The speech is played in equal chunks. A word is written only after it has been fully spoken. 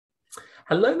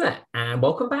Hello there, and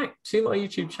welcome back to my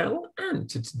YouTube channel and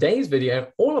to today's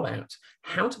video all about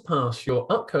how to pass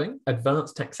your upcoming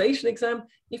advanced taxation exam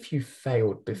if you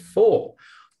failed before.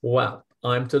 Well,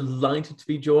 I'm delighted to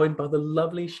be joined by the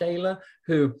lovely Shayla,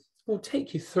 who will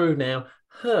take you through now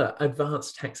her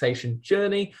advanced taxation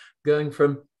journey, going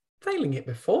from failing it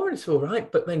before and it's all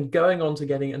right, but then going on to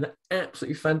getting an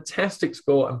absolutely fantastic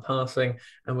score and passing.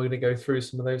 And we're going to go through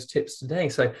some of those tips today.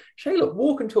 So Shayla,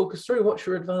 walk and talk us through what's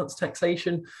your advanced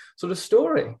taxation sort of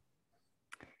story.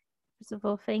 First of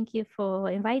all, thank you for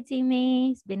inviting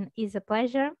me. It's a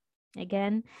pleasure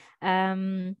again.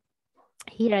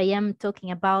 Here I am talking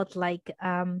about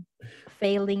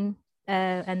failing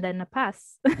and then a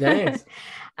pass. Yes.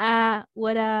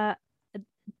 What are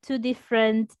two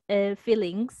different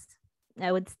feelings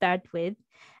I would start with.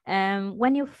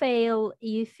 When you fail,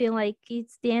 you feel like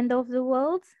it's the end of the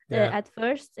world. At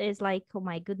first, it's like, oh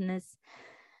my goodness,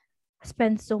 I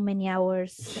spent so many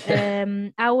hours,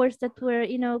 hours that were,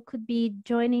 could be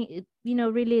joining,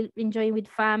 really enjoying with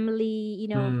family.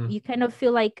 You kind of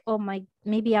feel like, oh my,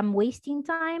 maybe I'm wasting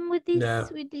time with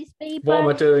this paper. What am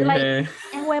I doing here?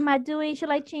 And what am I doing? Should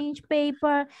I change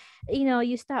paper?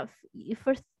 You start.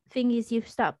 First thing is you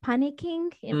start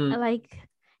panicking, like,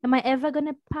 am I ever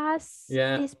gonna pass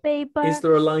this paper? Is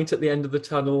there a light at the end of the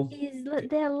tunnel? Is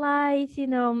there a light?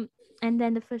 And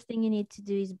then the first thing you need to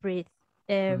do is breathe.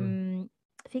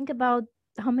 Think about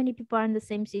how many people are in the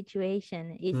same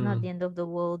situation. It's not the end of the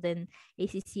world, and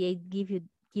ACCA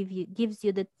gives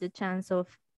you the chance of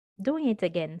doing it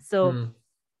again. So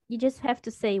you just have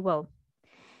to say, well,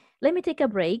 let me take a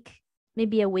break,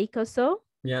 maybe a week or so.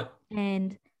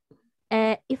 And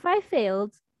if I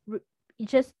failed,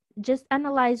 just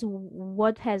analyze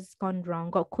what has gone wrong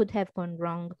or could have gone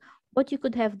wrong, what you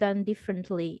could have done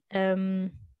differently.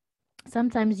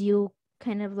 Sometimes you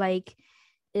kind of like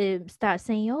start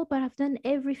saying, oh, but I've done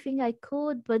everything I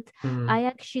could, but I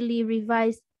actually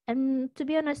revised. And to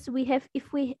be honest,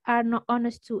 if we are not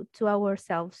honest to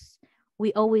ourselves,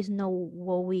 we always know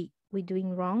what we're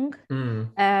doing wrong.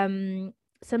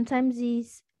 Sometimes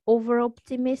it's over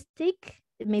optimistic.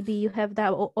 Maybe you have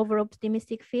that over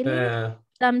optimistic feeling.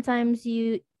 Sometimes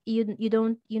you're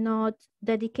not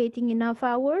dedicating enough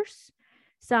hours.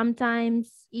 Sometimes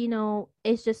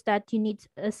it's just that you need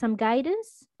some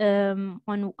guidance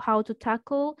on how to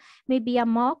tackle maybe a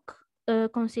mock.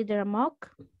 Consider a mock.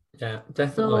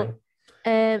 Definitely.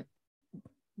 So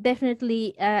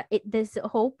definitely there's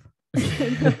hope.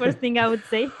 The first thing I would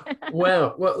say.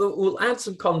 well we'll add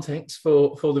some context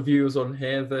for the viewers on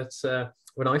here that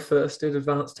when I first did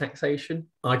advanced taxation,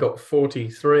 I got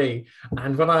 43.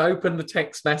 And when I opened the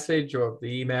text message or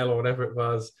the email or whatever it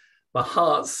was, my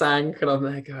heart sank and I'm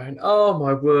there going, oh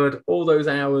my word, all those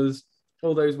hours,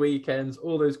 all those weekends,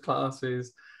 all those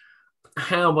classes,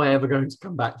 how am I ever going to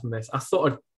come back from this? I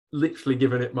thought I'd literally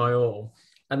given it my all.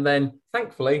 And then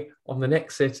thankfully on the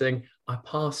next sitting, I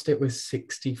passed it with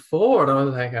 64 and I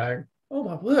was there going, oh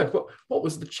my word, what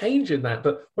was the change in that?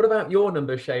 But what about your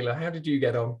number, Shayla? How did you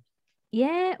get on?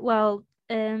 Yeah, well,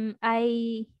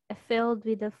 I failed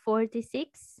with a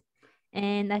 46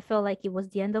 and I felt like it was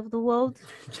the end of the world.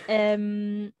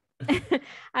 I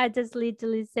just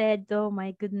literally said, oh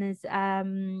my goodness, I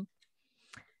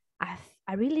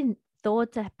really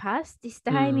thought I passed this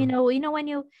time. When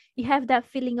you have that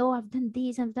feeling, oh, I've done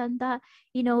this, I've done that,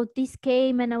 this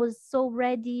came and I was so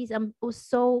ready, I was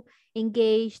so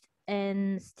engaged,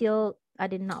 and still I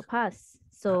did not pass.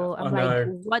 So I'm like,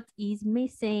 what is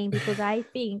missing? Because I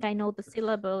think I know the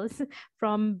syllables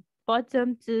from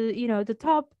bottom to the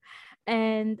top.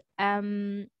 And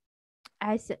I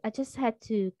just had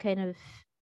to kind of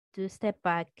do a step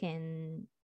back, and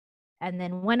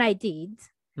then when I did,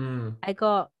 I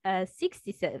got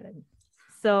 67.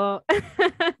 So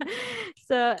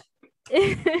so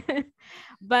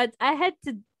but I had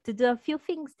to do a few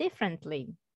things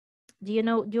differently. Do you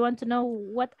want to know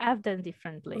what I've done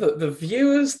differently? The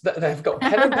viewers, they've got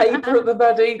pen and paper at the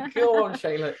buddy. Go on,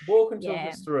 Shayla, walk and talk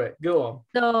us through it. Go on.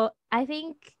 So I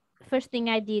think first thing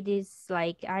I did is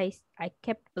like I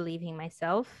kept believing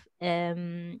myself,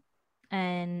 and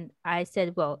I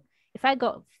said, well, if I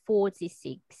got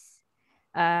 46,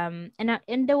 and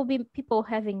there will be people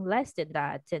having less than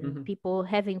that, and people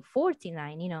having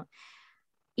 49.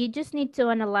 You just need to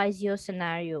analyze your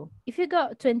scenario. If you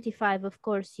got 25, of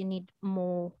course you need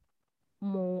more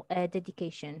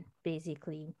dedication,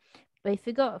 basically. But if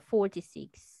you got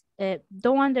 46,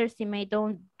 don't underestimate.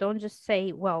 Don't just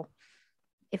say, well,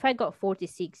 if I got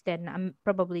 46, then I'm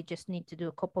probably just need to do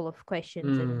a couple of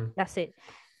questions and that's it.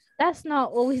 That's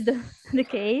not always the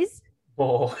case.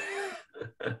 Oh.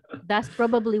 That's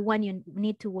probably when you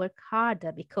need to work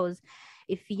harder, because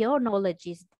if your knowledge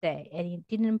is there and you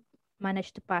didn't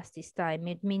manage to pass this time,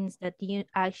 it means that you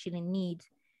actually need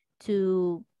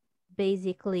to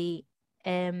basically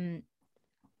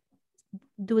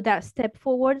do that step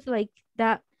forward, like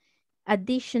that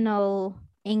additional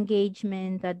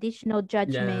engagement, additional Yeah,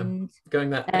 judgment. going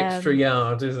that extra um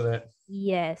yard, isn't it?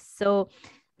 yes, so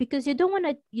because you don't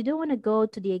want to go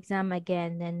to the exam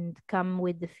again and come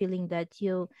with the feeling that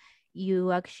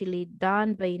you actually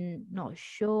done but you're not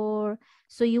sure.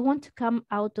 So you want to come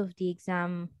out of the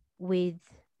exam with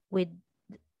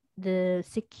the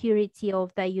security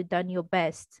of that you've done your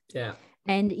best, Yeah,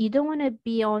 and you don't want to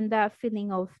be on that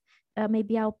feeling of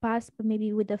maybe I'll pass but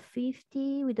maybe with a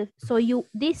 50 with a, so you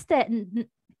this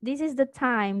is the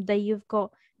time that you've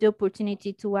got the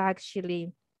opportunity to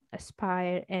actually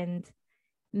aspire and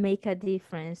make a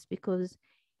difference, because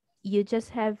you just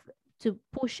have to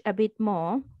push a bit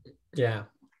more. yeah.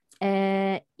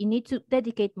 You need to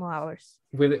dedicate more hours.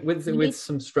 You With need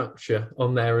some structure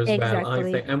on there as well, I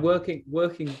think, exactly. and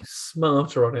working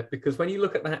smarter on it, because when you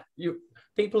look at that, you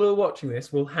people who are watching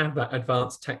this will have that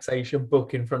advanced taxation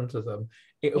book in front of them.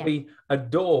 It'll Yeah, be a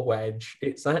door wedge.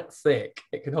 It's that thick.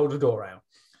 It can hold a door out.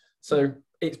 yeah, So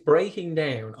it's breaking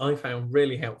down. I found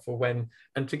really helpful when,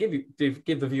 and to give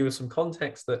the viewers some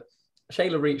context, that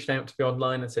Shayla reached out to me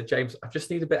online and said, James, I just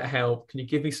need a bit of help. Can you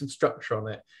give me some structure on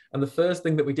it? And the first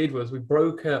thing that we did was we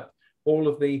broke up all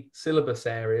of the syllabus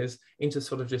areas into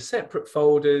sort of just separate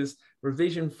folders,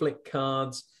 revision flick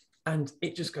cards. And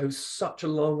it just goes such a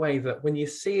long way that when you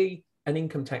see an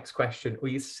income tax question or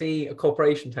you see a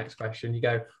corporation tax question, you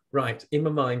go, right, in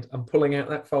my mind, I'm pulling out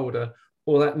that folder,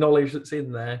 all that knowledge that's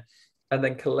in there, and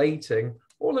then collating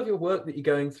all of your work that you're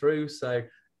going through. So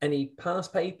any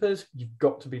past papers you've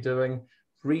got to be doing,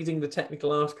 reading the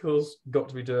technical articles, got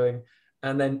to be doing,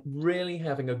 and then really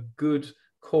having a good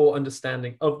core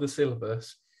understanding of the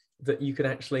syllabus that you can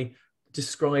actually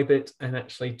describe it and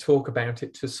actually talk about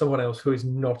it to someone else who is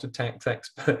not a tax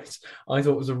expert. I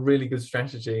thought was a really good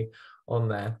strategy on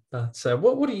there. But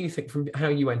what do you think from how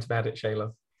you went about it,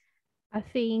 Shayla? I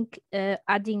think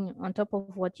adding on top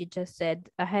of what you just said,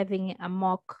 having a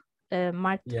mock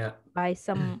marked Yeah, by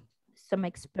some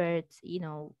experts,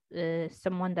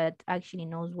 someone that actually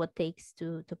knows what takes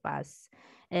to pass,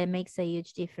 makes a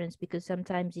huge difference, because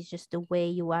sometimes it's just the way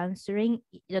you answering.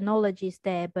 The knowledge is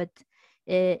there, but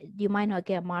you might not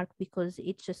get a mark because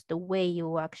it's just the way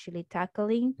you actually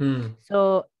tackling. hmm.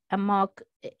 So a mock,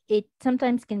 it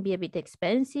sometimes can be a bit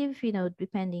expensive,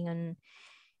 depending on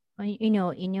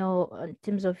in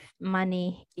terms of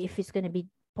money, if it's going to be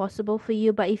possible for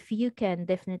you. But if you can,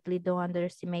 definitely don't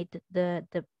underestimate the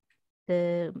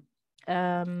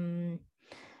um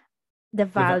the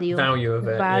value Value of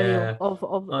the it. value Yeah,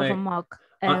 of a I mock.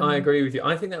 I agree with you.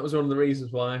 I think that was one of the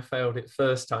reasons why I failed it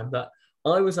first time. That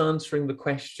I was answering the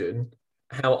question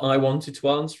how I wanted to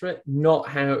answer it, not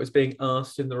how it was being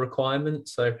asked in the requirement.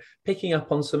 So picking up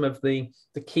on some of the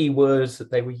key words that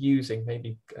they were using,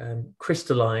 maybe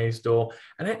crystallized,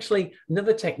 and actually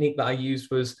another technique that I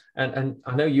used was, and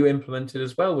I know you implemented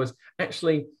as well, was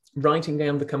actually writing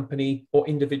down the company or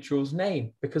individual's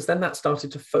name, because then that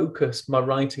started to focus my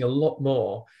writing a lot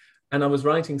more, and I was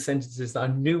writing sentences that I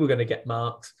knew were going to get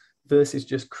marks versus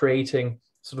just creating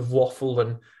sort of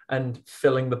waffle and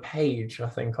filling the page, I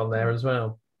think, on there Yeah. as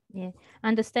well. Yeah,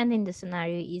 understanding the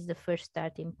scenario is the first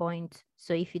starting point.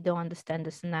 So if you don't understand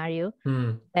the scenario,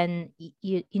 Hmm. then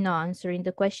you're not answering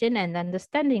the question, and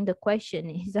understanding the question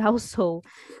is also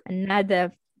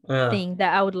another Yeah. thing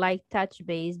that I would like touch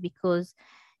base, because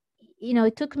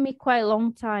it took me quite a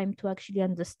long time to actually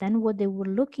understand what they were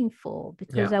looking for,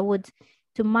 because Yeah. I would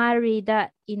to marry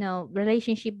that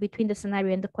relationship between the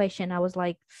scenario and the question. I was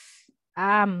like,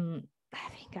 I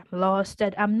think I'm lost,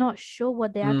 that I'm not sure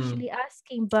what they're Hmm. actually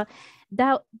asking. But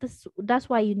that's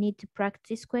why you need to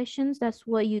practice questions. That's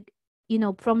what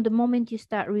from the moment you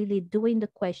start really doing the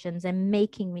questions and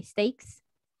making mistakes,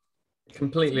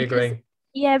 Completely because agree.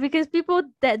 yeah, because people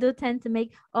that do tend to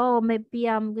make, oh, maybe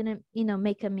I'm gonna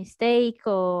make a mistake,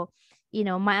 or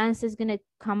my answer is gonna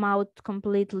come out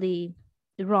completely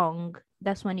wrong.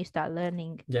 That's when you start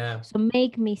learning. Yeah. So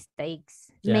make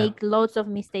mistakes, Yeah. make lots of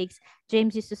mistakes.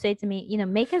 James used to say to me,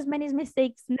 make as many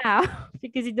mistakes now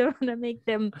because you don't want to make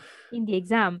them in the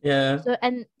exam. Yeah. So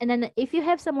and then if you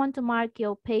have someone to mark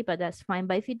your paper, that's fine,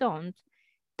 but if you don't,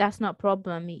 that's not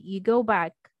problem. You go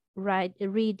back,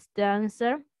 read the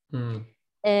answer, Hmm.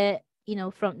 uh,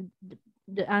 from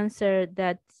the answer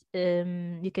that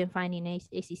you can find in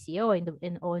ACCA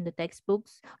or in the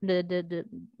textbooks,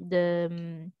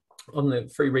 the On the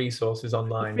free resources The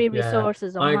online. free Yeah,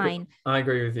 resources online. I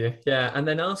agree with you. Yeah, and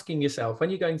then asking yourself when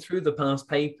you're going through the past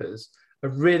papers, a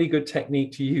really good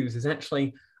technique to use is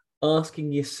actually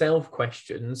asking yourself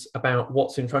questions about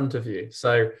what's in front of you.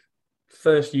 So,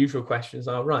 first usual questions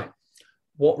are, right,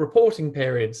 what reporting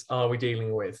periods are we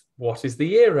dealing with? What is the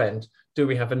year end? Do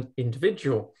we have an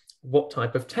individual? What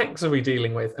type of tax are we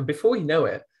dealing with? And before you know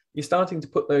it, you're starting to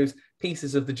put those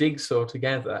pieces of the jigsaw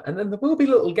together. And then there will be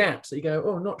little gaps that you go,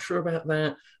 oh, not sure about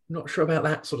that, not sure about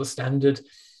that sort of standard.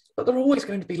 But there are always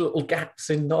going to be little gaps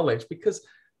in knowledge because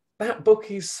that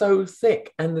book is so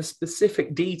thick and the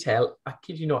specific detail, I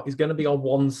kid you not, is going to be on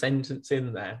one sentence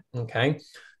in there. Okay.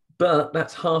 But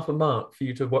that's half a mark for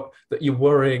you to what that you're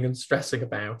worrying and stressing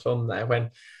about on there.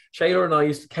 When Shayla and I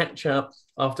used to catch up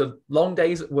after long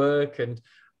days at work, and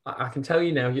I can tell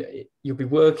you now, you'll be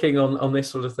working on this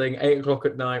sort of thing, 8 o'clock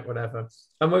at night, whatever.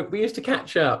 And we used to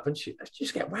catch up, and she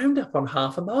just get wound up on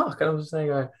half a mark. And I was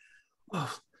saying,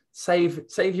 oh,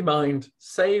 save your mind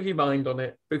on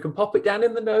it. We can pop it down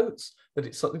in the notes that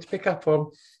it's something to pick up on.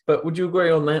 But would you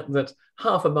agree on that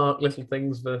half a mark little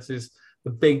things versus the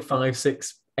big 5,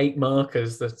 6, 8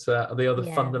 markers that are the other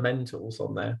fundamentals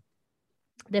on there?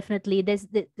 Definitely. There's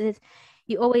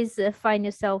you always find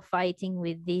yourself fighting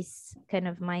with this kind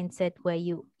of mindset where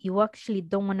you actually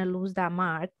don't want to lose that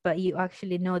mark, but you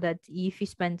actually know that if you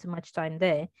spend too much time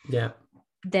there,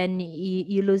 then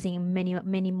you're losing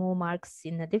many more marks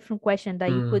in a different question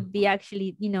that you could be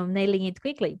actually nailing it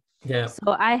quickly.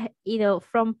 So I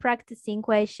from practicing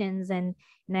questions and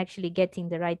actually getting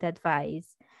the right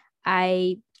advice,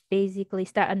 I basically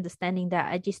start understanding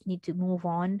that I just need to move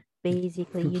on.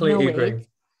 Basically, completely agree.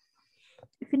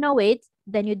 If you know it,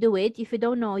 then you do it. If you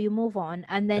don't know, you move on.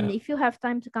 And then if you have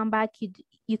time to come back,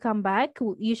 you come back.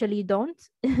 Usually you don't,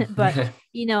 but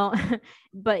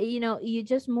you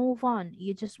just move on.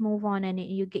 You just move on, and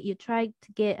you try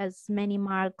to get as many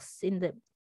marks in the.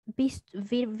 Be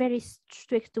very, very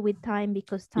strict with time,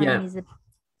 because time is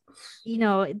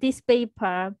this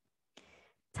paper.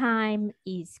 Time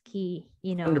is key.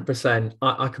 100%.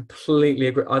 I completely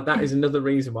agree. That is another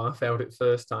reason why I failed it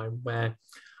first time, where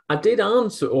I did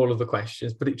answer all of the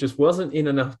questions, but it just wasn't in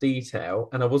enough detail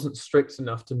and I wasn't strict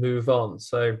enough to move on.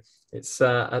 So it's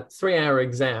a 3-hour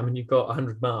exam and you've got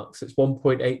 100 marks. It's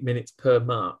 1.8 minutes per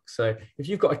mark. So if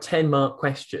you've got a 10-mark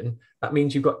question, that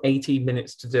means you've got 18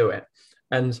 minutes to do it.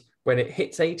 And when it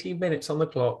hits 18 minutes on the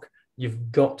clock, you've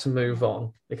got to move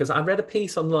on. Because I read a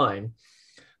piece online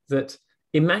that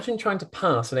imagine trying to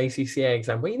pass an ACCA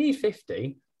exam where you need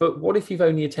 50, but what if you've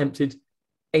only attempted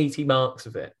 80 marks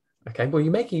of it? Okay, well,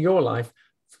 you're making your life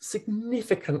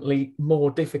significantly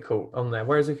more difficult on there.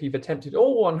 Whereas if you've attempted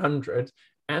all 100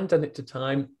 and done it to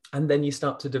time, and then you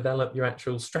start to develop your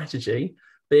actual strategy,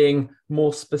 being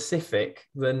more specific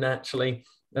than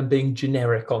being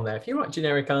generic on there. If you write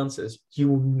generic answers, you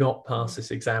will not pass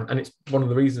this exam. And it's one of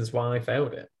the reasons why I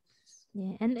failed it.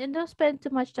 Yeah, and don't spend too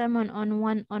much time on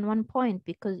one point,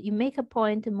 because you make a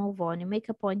point to move on, you make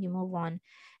a point, you move on,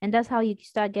 and that's how you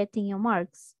start getting your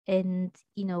marks. And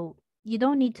you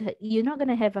don't need to. You're not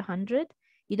gonna have 100.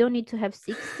 You don't need to have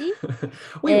 60.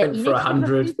 We went for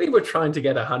 100. We were trying to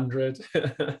get 100.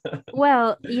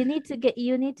 Well, you need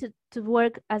to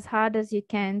work as hard as you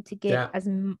can to get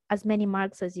as many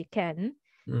marks as you can.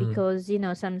 Because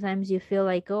sometimes you feel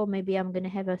like, oh, maybe I'm gonna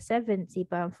have a 70,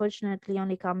 but unfortunately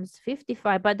only comes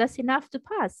 55, but that's enough to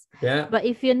pass. But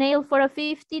if you nail for a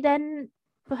 50, then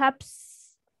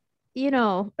perhaps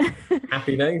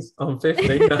happy days on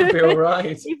 50. That'll be all right.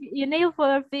 If you nail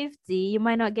for a 50, you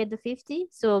might not get the 50,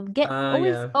 so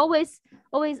always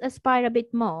aspire a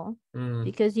bit more,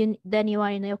 because then you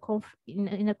are in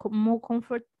a more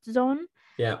comfort zone.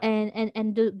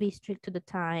 And be strict to the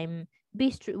time.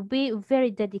 Be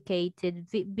very dedicated.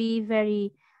 Be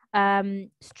very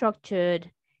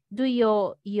structured. Do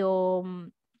your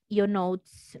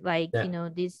notes, like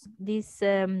these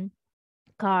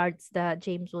cards that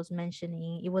James was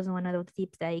mentioning. It was one of the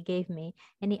tips that he gave me,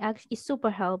 and it super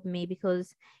helped me,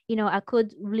 because I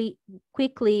could really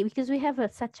quickly, because we have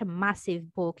such a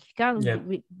massive book, you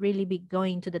can't really be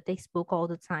going to the textbook all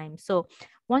the time. So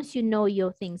once you know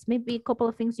your things, maybe a couple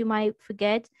of things you might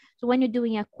forget. So when you're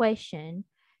doing a question,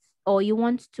 or you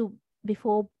want to,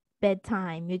 before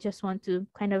bedtime, you just want to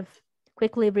kind of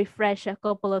quickly refresh a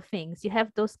couple of things, you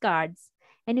have those cards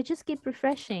and you just keep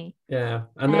refreshing.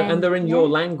 And they're in your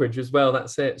language as well.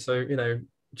 That's it. So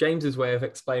James's way of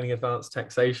explaining advanced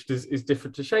taxation is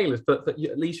different to Shayla's, but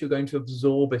at least you're going to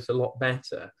absorb it a lot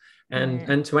better.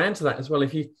 And to add to that as well,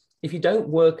 if you don't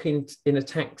work in a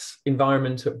tax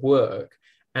environment at work,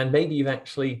 and maybe you've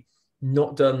actually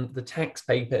not done the tax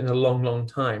paper in a long, long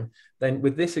time, then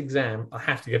with this exam, I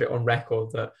have to get it on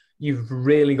record that you've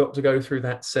really got to go through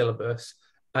that syllabus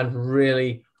and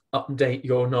really update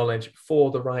your knowledge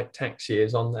for the right tax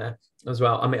years on there as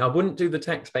well. I mean, I wouldn't do the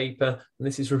tax paper, and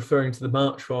this is referring to the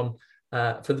March one,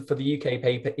 for the UK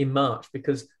paper in March,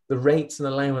 because the rates and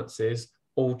allowances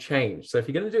all change. So if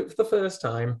you're going to do it for the first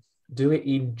time, do it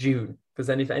in June, because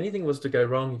then if anything was to go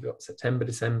wrong, you've got September,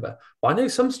 December. But I know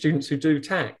some students who do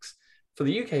tax for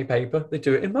the UK paper, they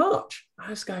do it in March. I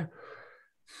just go,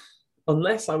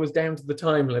 unless I was down to the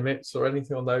time limits or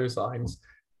anything on those lines,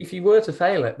 if you were to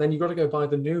fail it, then you've got to go buy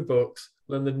the new books,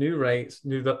 learn the new rates,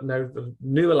 know the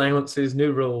new allowances,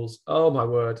 new rules. Oh my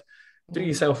word. Do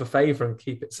yourself a favor and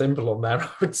keep it simple on there, I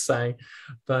would say.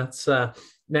 But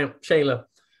now, Shayla,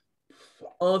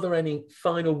 are there any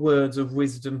final words of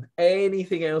wisdom,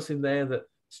 anything else in there that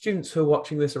students who are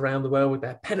watching this around the world with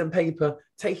their pen and paper,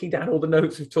 taking down all the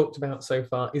notes we've talked about so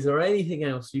far, is there anything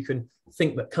else you can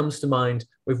think that comes to mind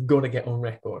we've got to get on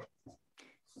record?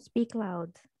 Speak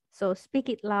loud. So speak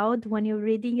it loud when you're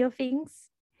reading your things,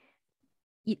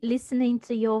 listening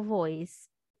to your voice,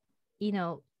 it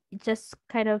just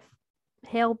kind of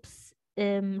helps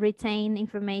retain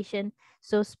information.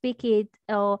 So speak it,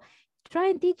 or try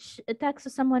and teach a tax to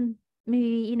someone.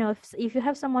 Maybe, if you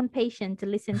have someone patient to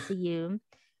listen to you,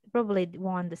 probably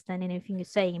won't understand anything you're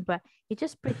saying, but you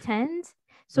just pretend.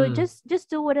 So just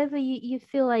do whatever you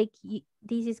feel like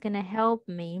this is gonna help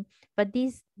me. But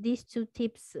these two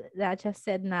tips that I just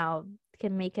said now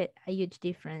can make a huge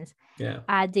difference. Yeah.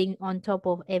 Adding on top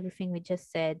of everything we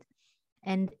just said,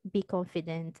 and be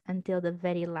confident until the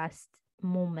very last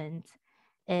moment,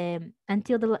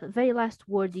 until the very last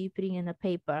word you put in a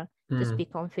paper. Just be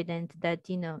confident that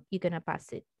you're gonna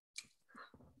pass it.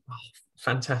 Oh,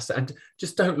 fantastic. And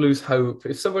just don't lose hope.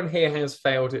 If someone here has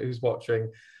failed it who's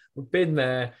watching, we've been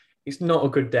there, it's not a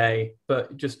good day,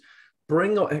 but just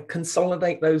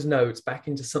consolidate those notes back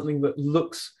into something that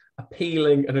looks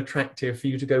appealing and attractive for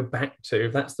you to go back to.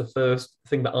 That's the first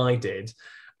thing that I did.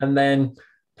 And then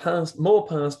more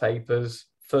past papers,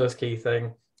 first key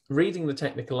thing, reading the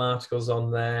technical articles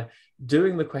on there,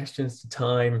 doing the questions to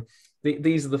time.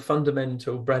 These are the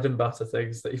fundamental bread and butter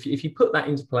things that if you put that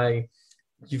into play,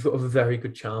 you've got a very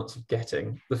good chance of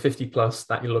getting the 50 plus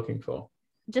that you're looking for.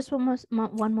 Just one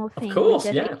more thing. Of course,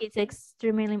 I think it's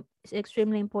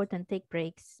extremely important. Take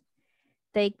breaks.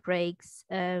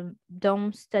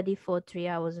 Don't study for 3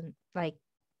 hours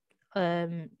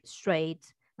and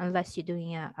straight, unless you're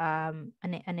doing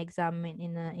an exam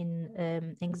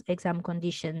in exam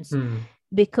conditions,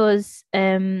 because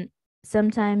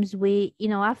sometimes we,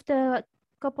 after a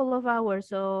couple of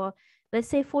hours, or let's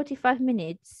say 45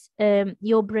 minutes,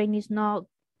 your brain is not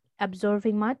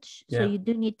absorbing much. So you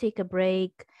do need to take a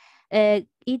break,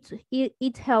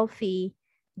 eat healthy,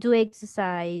 do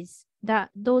exercise.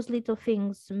 Those little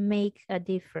things make a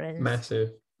difference.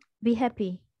 Massive. Be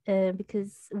happy,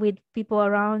 because with people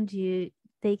around you,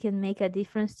 they can make a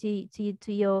difference to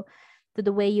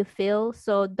the way you feel.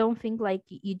 So don't think like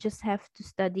you just have to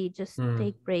study, just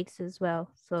take breaks as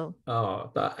well. So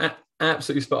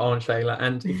absolutely spot on, Shayla.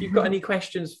 And if you've got any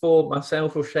questions for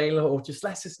myself or Shayla, or just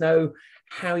let us know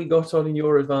how you got on in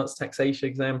your advanced taxation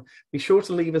exam, be sure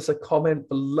to leave us a comment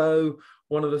below.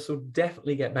 One of us will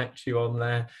definitely get back to you on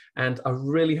there. And I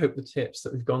really hope the tips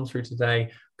that we've gone through today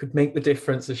could make the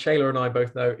difference, as Shayla and I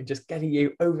both know, in just getting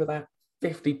you over that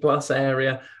 50 plus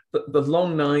area. The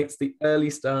long nights, the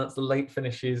early starts, the late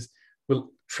finishes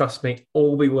will, trust me,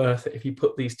 all be worth it if you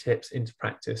put these tips into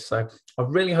practice. So I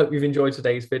really hope you've enjoyed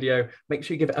today's video. Make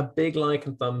sure you give it a big like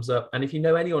and thumbs up. And if you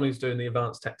know anyone who's doing the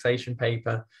advanced taxation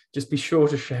paper, just be sure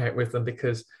to share it with them,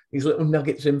 because these little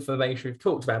nuggets of information we've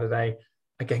talked about today,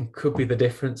 again, could be the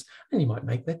difference. And you might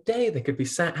make their day. They could be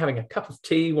sat having a cup of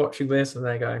tea watching this, and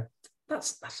they're going,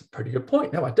 that's a pretty good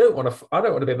point. No, I don't want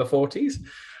to be in the 40s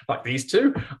like these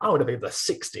two. I want to be in the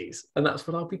 60s, and that's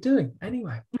what I'll be doing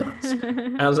anyway. But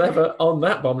as ever, on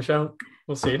that bombshell,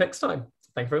 we'll see you next time.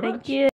 Thank you very much. Thank you.